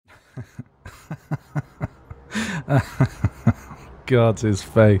God's his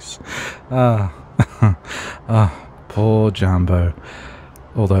face. Ah, poor Jambo.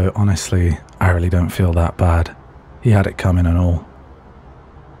 Although, honestly, I really don't feel that bad. He had it coming and all.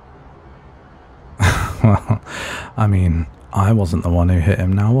 Well, I mean, I wasn't the one who hit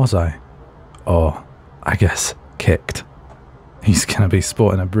him now, was I? Or, I guess, kicked. He's gonna be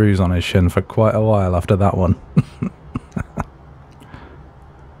sporting a bruise on his shin for quite a while after that one.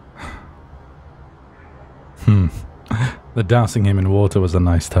 The dousing him in water was a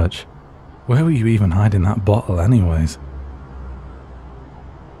nice touch. Where were you even hiding that bottle anyways?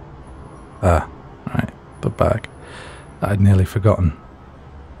 Ah, right, the bag. I'd nearly forgotten.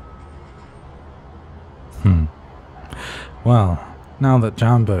 Well, now that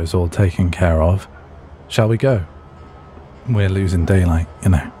Jambo's all taken care of, shall we go? We're losing daylight, you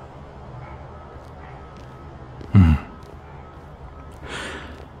know.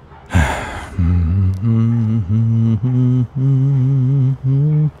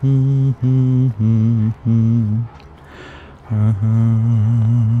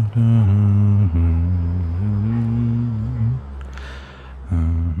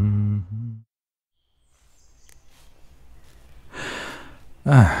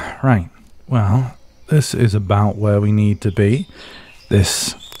 Right. Well, this is about where we need to be.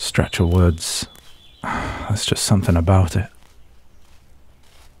 This stretch of woods. There's just something about it.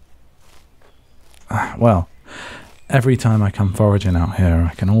 Well, every time I come foraging out here,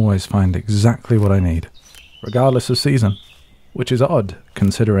 I can always find exactly what I need, regardless of season, which is odd,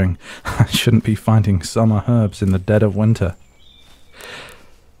 considering I shouldn't be finding summer herbs in the dead of winter.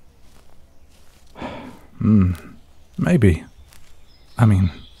 Maybe. I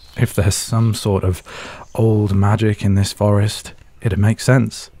mean, if there's some sort of old magic in this forest, it'd make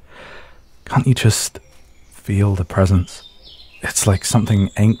sense. Can't you just feel the presence? It's like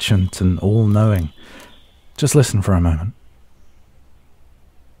something ancient and all-knowing. Just listen for a moment.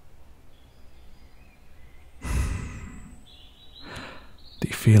 Do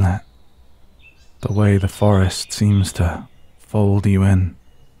you feel it? The way the forest seems to fold you in.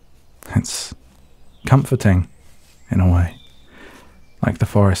 It's comforting, in a way. Like the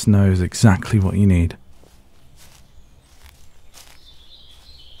forest knows exactly what you need.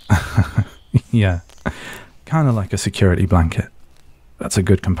 Yeah, kind of like a security blanket. That's a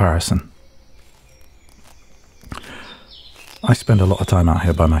good comparison. I spend a lot of time out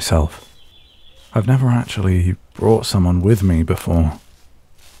here by myself. I've never actually brought someone with me before.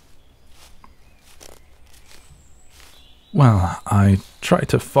 Well, I try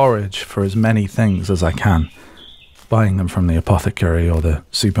to forage for as many things as I can. Buying them from the apothecary or the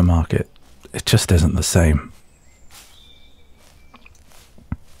supermarket, it just isn't the same.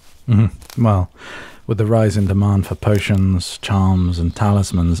 Well, with the rise in demand for potions, charms, and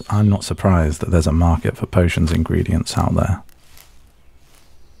talismans, I'm not surprised that there's a market for potions ingredients out there.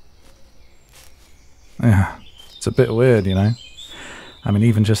 Yeah, it's a bit weird, you know? I mean,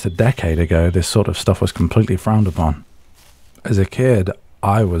 even just a decade ago, this sort of stuff was completely frowned upon. As a kid,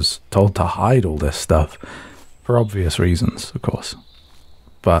 I was told to hide all this stuff, for obvious reasons, of course.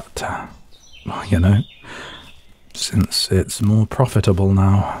 But, well, you know, since it's more profitable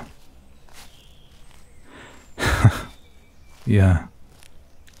now. Yeah.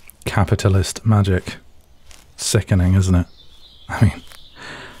 Capitalist magic. Sickening, isn't it? I mean,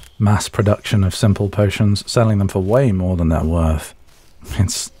 mass production of simple potions, selling them for way more than they're worth.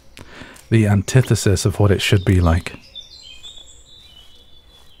 It's the antithesis of what it should be like.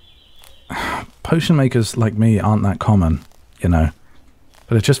 Potion makers like me aren't that common, you know.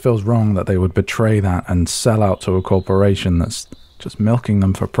 But it just feels wrong that they would betray that and sell out to a corporation that's just milking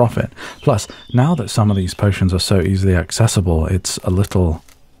them for profit. Plus, now that some of these potions are so easily accessible, it's a little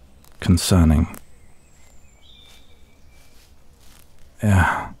concerning.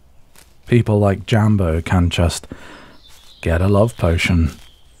 Yeah. People like Jambo can just get a love potion.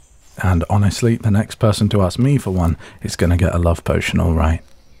 And honestly, the next person to ask me for one is going to get a love potion, all right.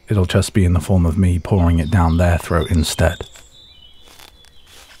 It'll just be in the form of me pouring it down their throat instead.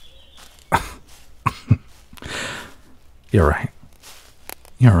 You're right.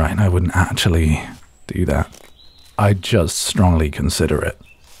 You're right, I wouldn't actually do that. I'd just strongly consider it.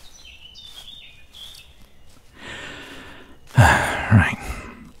 Right.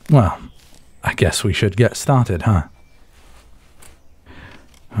 Well, I guess we should get started, huh?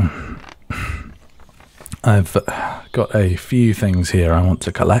 I've got a few things here I want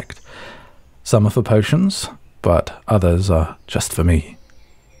to collect. Some are for potions, but others are just for me.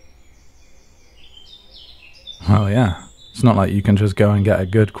 Well, yeah. It's not like you can just go and get a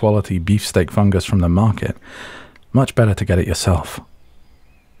good quality beefsteak fungus from the market. Much better to get it yourself.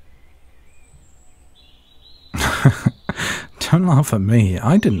 Don't laugh at me.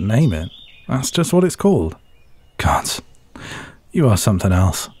 I didn't name it. That's just what it's called. Gods, you are something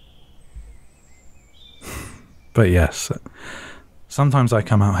else. But yes, sometimes I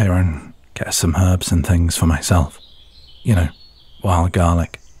come out here and get some herbs and things for myself. You know, wild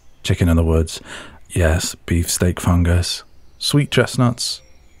garlic, chicken in the woods, yes, beefsteak fungus, sweet chestnuts,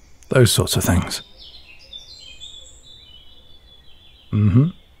 those sorts of things.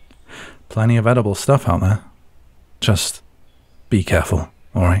 Plenty of edible stuff out there. Just be careful,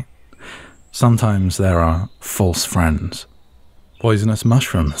 alright? Sometimes there are false friends. Poisonous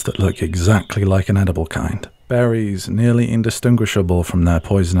mushrooms that look exactly like an edible kind. Berries nearly indistinguishable from their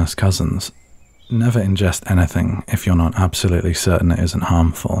poisonous cousins. Never ingest anything if you're not absolutely certain it isn't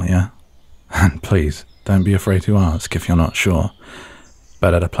harmful, yeah? And please, don't be afraid to ask if you're not sure.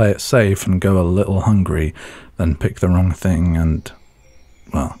 Better to play it safe and go a little hungry than pick the wrong thing and,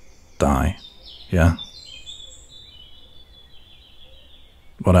 well, die, yeah?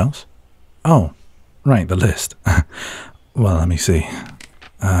 What else? Oh, right, the list. Well, let me see.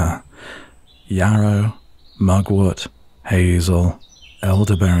 Yarrow, mugwort, hazel,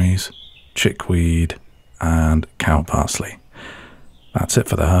 elderberries, chickweed, and cow parsley. That's it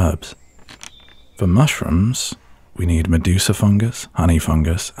for the herbs. For mushrooms, we need medusa fungus, honey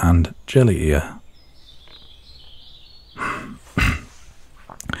fungus, and jelly ear.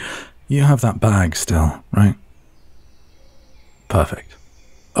 You have that bag still, right? Perfect.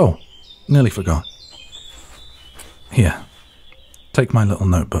 Oh, nearly forgot. Here, take my little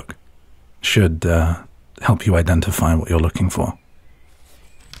notebook. Should help you identify what you're looking for.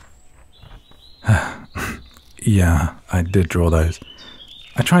 Yeah, I did draw those.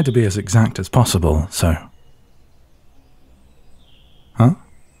 I tried to be as exact as possible, so... Huh?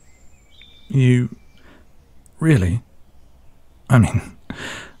 You... really? I mean,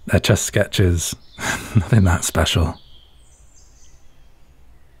 they're just sketches. Nothing that special.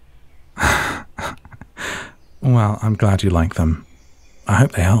 Well, I'm glad you like them. I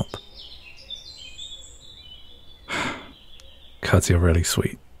hope they help. Cuz you're really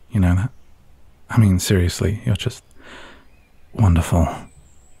sweet, you know that? I mean, seriously, you're just wonderful.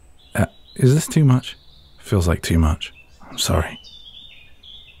 Is this too much? Feels like too much. I'm sorry.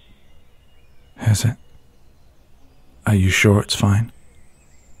 Is it? Are you sure it's fine?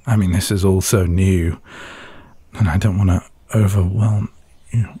 I mean, this is all so new, and I don't want to overwhelm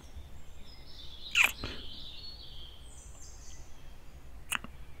you.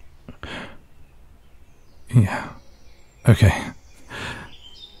 Yeah. Okay.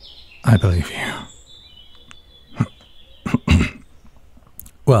 I believe you.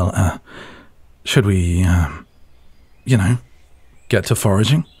 Well, should we, you know, get to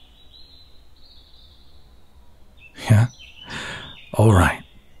foraging? Yeah? All right.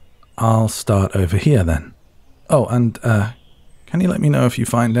 I'll start over here then. Oh, and, can you let me know if you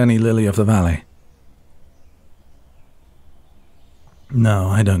find any lily of the valley? No,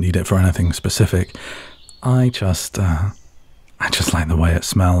 I don't need it for anything specific. I just like the way it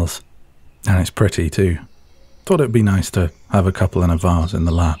smells. And it's pretty, too. Thought it'd be nice to have a couple in a vase in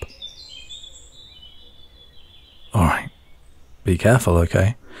the lab. Alright. Be careful,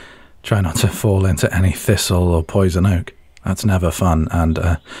 okay? Try not to fall into any thistle or poison oak. That's never fun, and,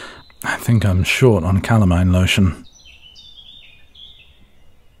 I think I'm short on calamine lotion.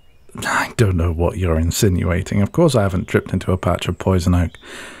 I don't know what you're insinuating. Of course I haven't tripped into a patch of poison oak.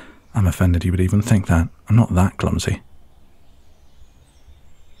 I'm offended you would even think that. I'm not that clumsy.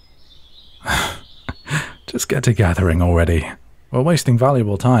 Just get to gathering already. We're wasting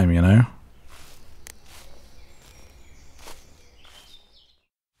valuable time, you know.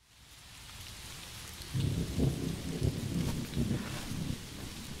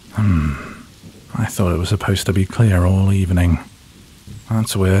 I thought it was supposed to be clear all evening.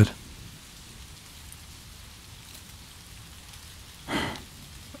 That's weird.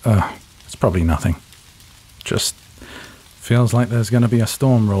 It's probably nothing. Just feels like there's going to be a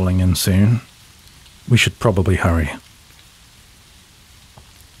storm rolling in soon. We should probably hurry.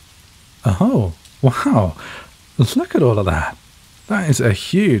 Oh, wow. Look at all of that. That is a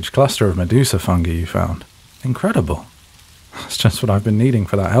huge cluster of medusa fungi you found. Incredible. That's just what I've been needing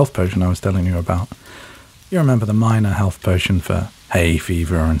for that health potion I was telling you about. You remember the minor health potion for hay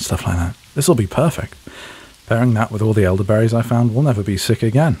fever and stuff like that? This will be perfect. Pairing that with all the elderberries I found, we'll never be sick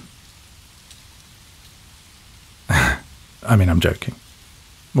again. I mean, I'm joking.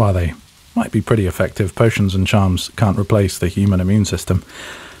 While they might be pretty effective, potions and charms can't replace the human immune system.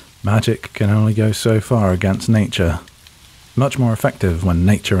 Magic can only go so far against nature. Much more effective when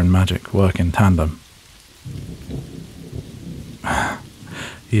nature and magic work in tandem.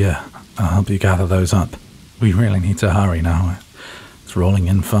 Yeah, I'll help you gather those up. We really need to hurry now. It's rolling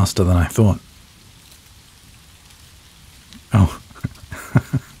in faster than I thought. Oh.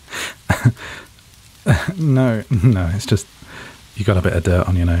 No, it's just you got a bit of dirt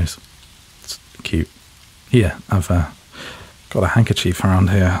on your nose. It's cute. Here, I've got a handkerchief around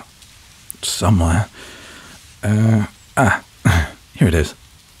here somewhere. Here it is.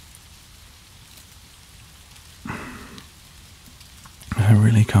 I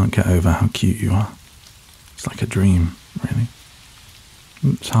really can't get over how cute you are. It's like a dream, really.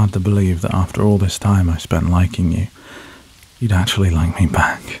 It's hard to believe that after all this time I spent liking you, you'd actually like me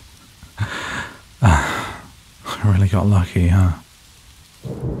back. I really got lucky, huh?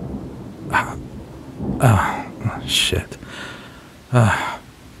 Shit.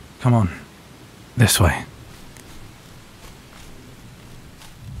 Come on. This way.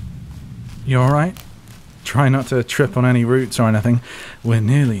 You alright? Try not to trip on any roots or anything. We're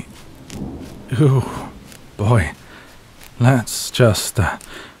nearly... Ooh, boy. Let's just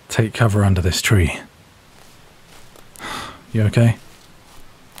take cover under this tree. You okay?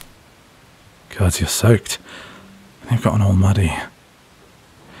 God, you're soaked. You've gotten all muddy.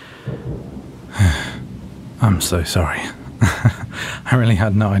 I'm so sorry. I really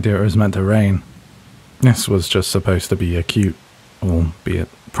had no idea it was meant to rain. This was just supposed to be a cute, albeit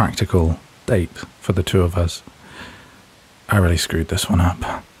practical, date for the two of us. I really screwed this one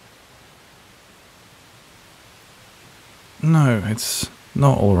up. No, it's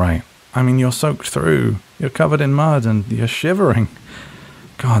not alright. I mean, you're soaked through. You're covered in mud and you're shivering.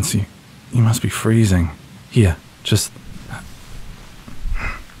 God, you must be freezing. Here, just...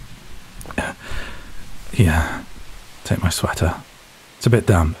 Here, take my sweater. It's a bit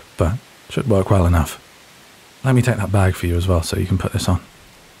damp, but should work well enough. Let me take that bag for you as well so you can put this on.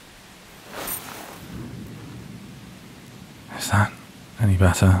 Is that any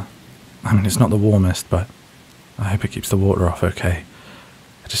better? I mean, it's not the warmest, but I hope it keeps the water off okay.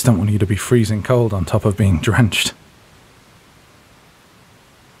 I just don't want you to be freezing cold on top of being drenched.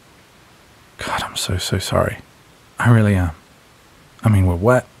 God, I'm so sorry. I really am. I mean, we're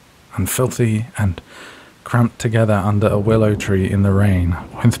wet and filthy and cramped together under a willow tree in the rain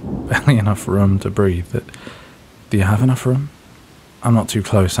with barely enough room to breathe. Do you have enough room? I'm not too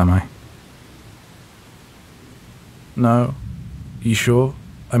close, am I? No? You sure?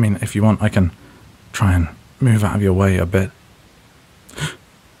 I mean, if you want, I can try and move out of your way a bit.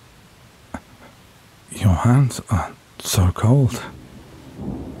 Your hands are so cold.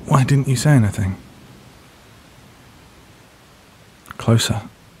 Why didn't you say anything? Closer.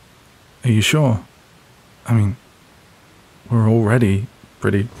 Are you sure? I mean, we're already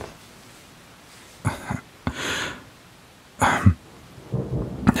pretty... Are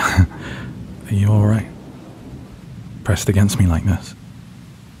you alright? Pressed against me like this.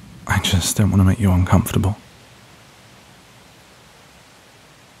 I just don't want to make you uncomfortable.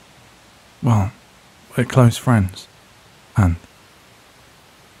 Well, we're close friends. And,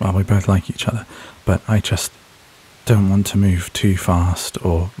 well, we both like each other. But I just don't want to move too fast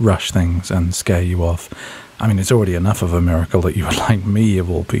or rush things and scare you off. I mean, it's already enough of a miracle that you would like me, of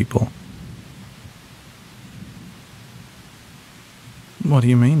all people. What do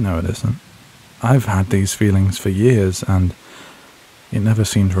you mean, no it isn't? I've had these feelings for years, and it never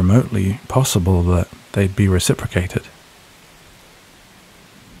seemed remotely possible that they'd be reciprocated.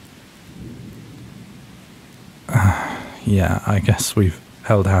 Yeah, I guess we've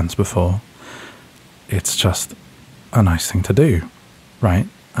held hands before. It's just a nice thing to do, right?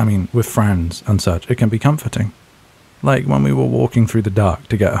 I mean, with friends and such, it can be comforting. Like when we were walking through the dark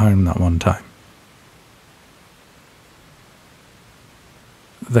to get home that one time.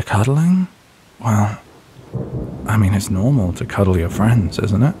 The cuddling? Well, I mean, it's normal to cuddle your friends,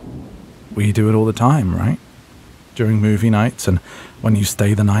 isn't it? We do it all the time, right? During movie nights and when you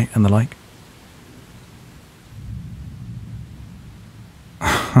stay the night and the like.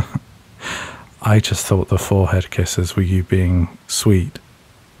 I just thought the forehead kisses were you being sweet.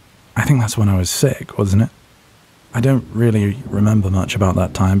 I think that's when I was sick, wasn't it? I don't really remember much about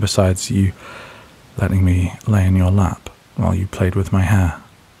that time besides you letting me lay in your lap while you played with my hair.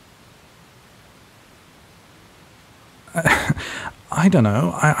 I don't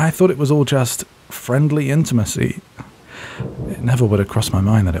know. I thought it was all just friendly intimacy. It never would have crossed my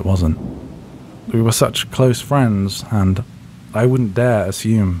mind that it wasn't. We were such close friends, and I wouldn't dare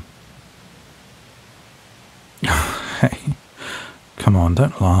assume. Hey, come on,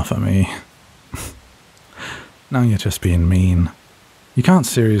 don't laugh at me. Now you're just being mean. You can't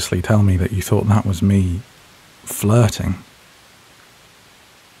seriously tell me that you thought that was me flirting.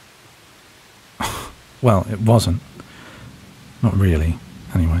 Well, it wasn't. Not really,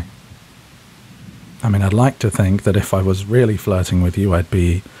 anyway. I mean, I'd like to think that if I was really flirting with you, I'd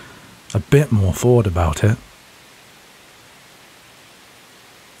be a bit more forward about it.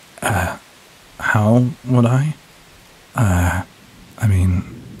 How would I? I mean,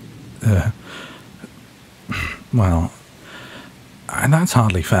 well, that's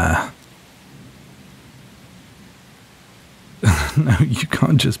hardly fair. No, you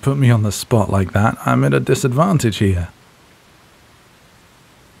can't just put me on the spot like that. I'm at a disadvantage here.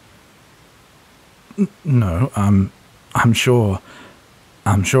 No, I'm sure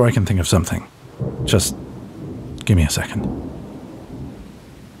I can think of something. Just give me a second.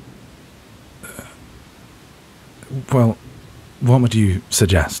 Well, what would you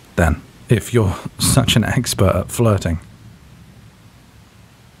suggest, then, if you're such an expert at flirting?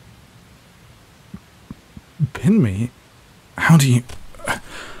 Pin me? How do you...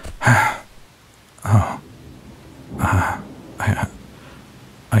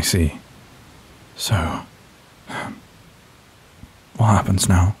 I see. So, what happens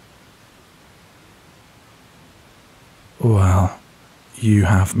now? Well, you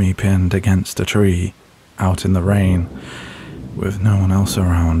have me pinned against a tree, out in the rain, with no one else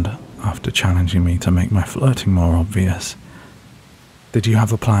around, after challenging me to make my flirting more obvious. Did you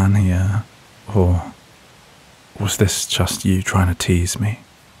have a plan here, or was this just you trying to tease me?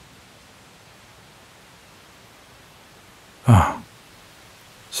 Oh,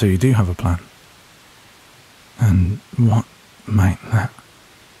 so you do have a plan. And what might that...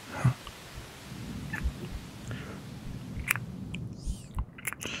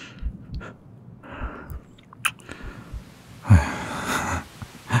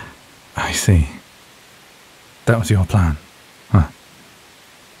 I see. That was your plan, huh?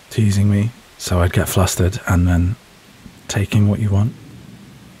 Teasing me so I'd get flustered and then taking what you want?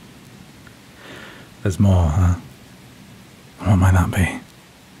 There's more, huh? What might that be?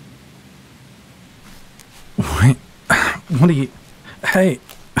 Wait, what are you... Hey,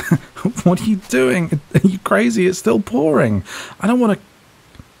 what are you doing? Are you crazy? It's still pouring. I don't want to...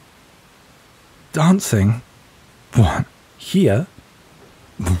 Dancing? What? Here?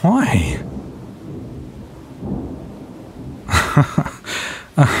 Why?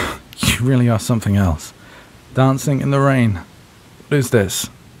 You really are something else. Dancing in the rain. What is this?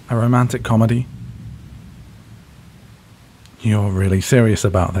 A romantic comedy? You're really serious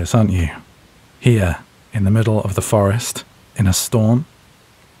about this, aren't you? Here, in the middle of the forest, in a storm?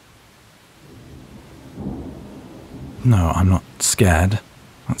 No, I'm not scared.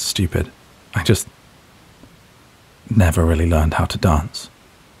 That's stupid. I just never really learned how to dance.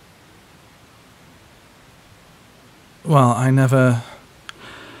 Well, I never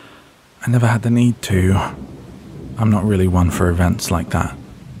had the need to. I'm not really one for events like that.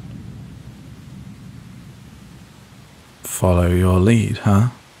 Follow your lead, huh?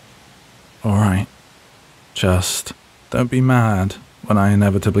 Alright. Just don't be mad when I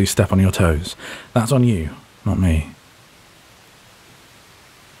inevitably step on your toes. That's on you, not me.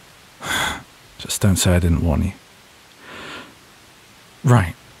 Just don't say I didn't warn you.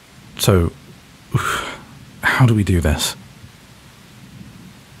 Right. So, how do we do this?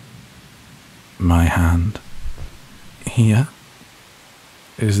 My hand here?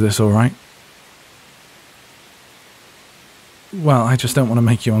 Is this alright? Well, I just don't want to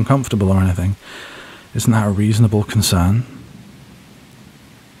make you uncomfortable or anything. Isn't that a reasonable concern?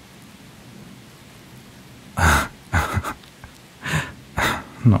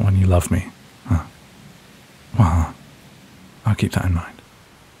 Not when you love me. Huh. Well, I'll keep that in mind.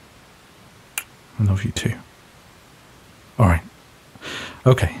 I love you too. Alright.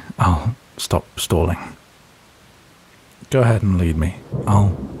 Okay, I'll stop stalling. Go ahead and lead me.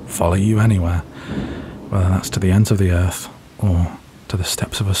 I'll follow you anywhere, whether that's to the ends of the earth or to the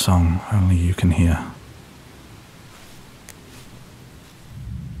steps of a song only you can hear.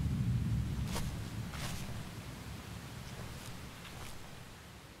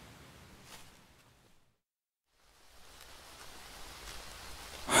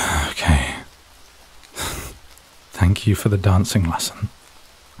 Okay. Thank you for the dancing lesson.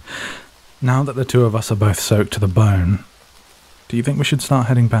 Now that the two of us are both soaked to the bone, do you think we should start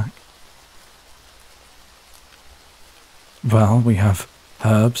heading back? Well, we have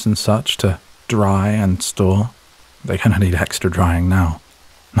herbs and such to dry and store. They're going to need extra drying now.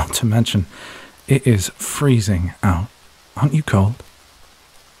 Not to mention, it is freezing out. Aren't you cold?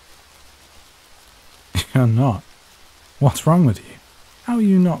 You're not. What's wrong with you? How are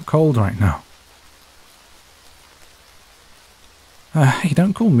you not cold right now? Hey,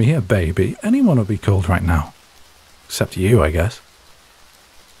 don't call me a baby. Anyone would be cold right now. Except you, I guess.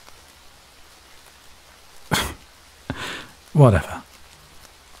 Whatever.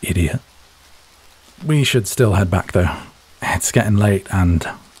 Idiot. We should still head back, though. It's getting late and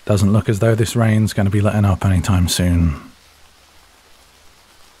doesn't look as though this rain's going to be letting up anytime soon.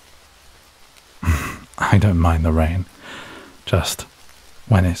 I don't mind the rain. Just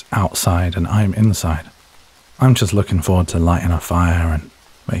when it's outside and I'm inside. I'm just looking forward to lighting a fire and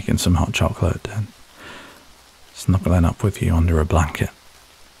making some hot chocolate and snuggling up with you under a blanket.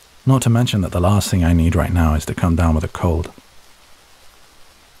 Not to mention that the last thing I need right now is to come down with a cold.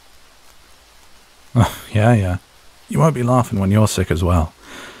 Oh, yeah. You won't be laughing when you're sick as well.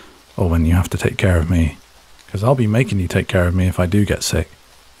 Or when you have to take care of me. Because I'll be making you take care of me if I do get sick.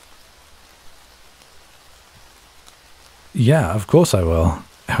 Yeah, of course I will.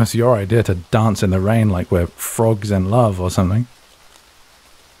 It was your idea to dance in the rain like we're frogs in love or something.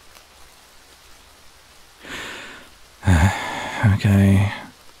 Okay,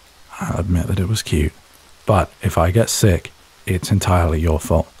 I'll admit that it was cute. But if I get sick, it's entirely your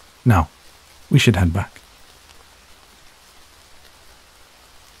fault. Now, we should head back.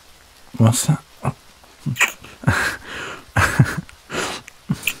 What's that? Oh.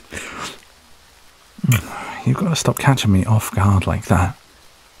 You've got to stop catching me off guard like that.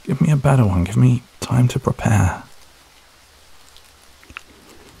 Give me a better one. Give me time to prepare.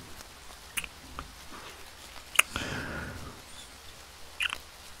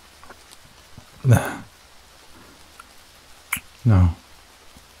 There. No.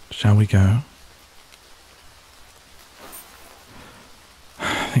 Shall we go?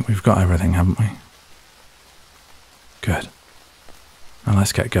 I think we've got everything, haven't we? Good. Now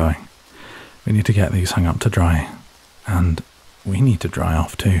let's get going. We need to get these hung up to dry. And we need to dry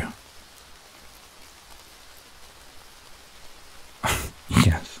off too.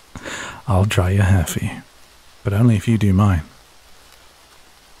 Yes, I'll dry your hair for you. But only if you do mine.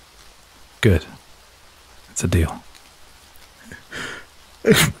 Good. It's a deal.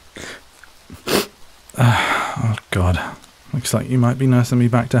 Oh, God. Looks like you might be nursing me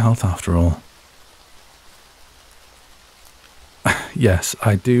back to health after all. Yes,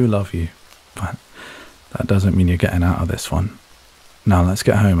 I do love you, but that doesn't mean you're getting out of this one. Now let's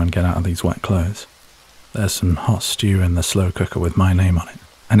get home and get out of these wet clothes. There's some hot stew in the slow cooker with my name on it,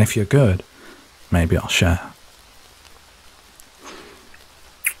 and if you're good, maybe I'll share.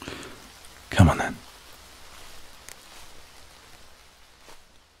 Come on then.